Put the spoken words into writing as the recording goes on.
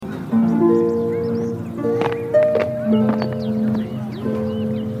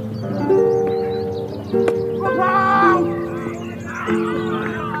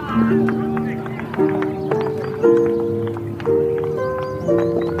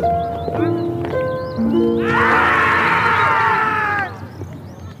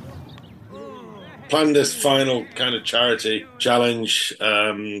planned this final kind of charity challenge,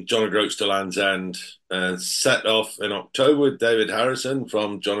 John O'Groats to Land's End, set off in October with David Harrison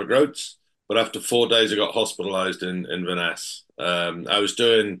from John O'Groats. But after 4 days, I got hospitalised in Inverness. I was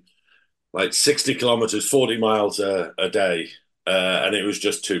doing like 60 kilometres, 40 miles a day, and it was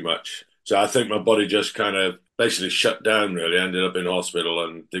just too much. So I think my body just kind of basically shut down, really. I ended up in hospital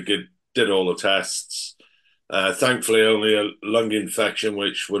and they did all the tests. Thankfully, only a lung infection,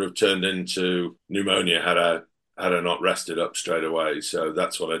 which would have turned into pneumonia had I not rested up straight away. So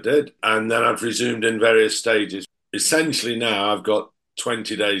that's what I did. And then I've resumed in various stages. Essentially now I've got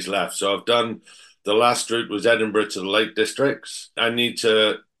 20 days left. So I've done the last route was Edinburgh to the Lake Districts. I need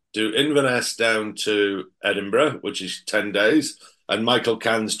to do Inverness down to Edinburgh, which is 10 days. And Michael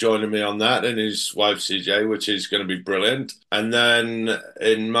Cann's joining me on that and his wife CJ, which is going to be brilliant. And then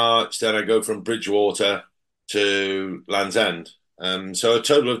in March, then I go from Bridgewater to Land's End. So a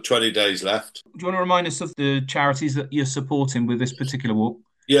total of 20 days left. Do you want to remind us of the charities that you're supporting with this particular walk?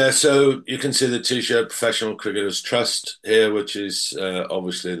 Yeah, so you can see the T-shirt Professional Cricketers Trust here, which is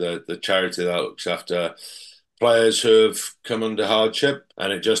obviously the charity that looks after players who have come under hardship,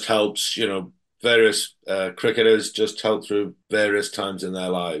 and it just helps, various cricketers just help through various times in their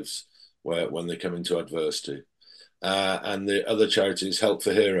lives when they come into adversity. And the other charity is Help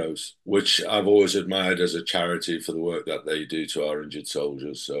for Heroes, which I've always admired as a charity for the work that they do to our injured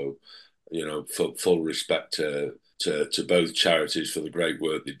soldiers. So, full respect to both charities for the great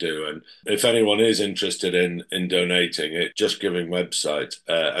work they do. And if anyone is interested in donating, it just giving website,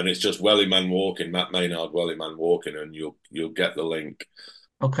 and it's just Wellyman Walking, Matt Maynard Wellyman Walking, and you'll get the link.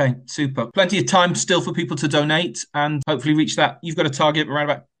 Okay, super. Plenty of time still for people to donate and hopefully reach that. You've got a target around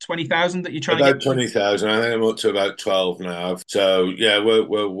about 20,000 that you're trying to get. About 20,000. I think I'm up to about 12 now. So yeah,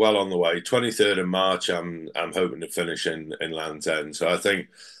 we're well on the way. 23rd of March, I'm hoping to finish in Land's End. So I think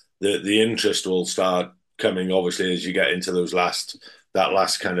the interest will start coming obviously as you get into that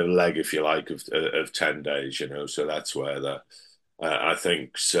last kind of leg, if you like, of 10 days. So that's where I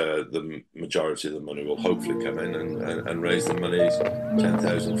think the majority of the money will hopefully come in and raise the money,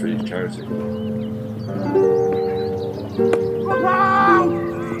 10,000 for each charity.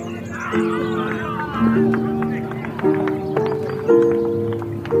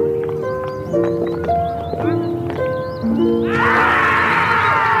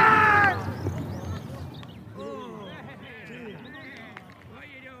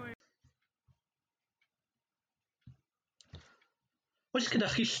 Oes gyda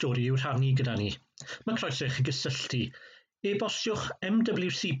chi stori i'w rhannu gyda ni? Mae croeso i chi gysylltu. E-bostiwch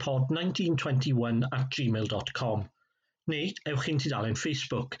mwcpod1921@gmail.com neu ewch i'n tudalen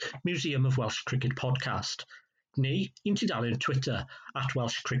Facebook, Museum of Welsh Cricket Podcast, neu i'n tudalen Twitter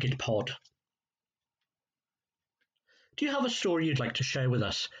 @WelshCricketPod. Do you have a story you'd like to share with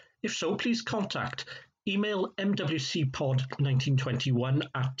us? If so, please contact email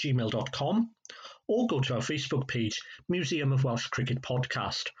mwcpod1921@gmail.com or go to our Facebook page, Museum of Welsh Cricket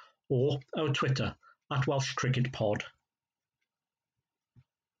Podcast, or our Twitter @WelshCricketPod.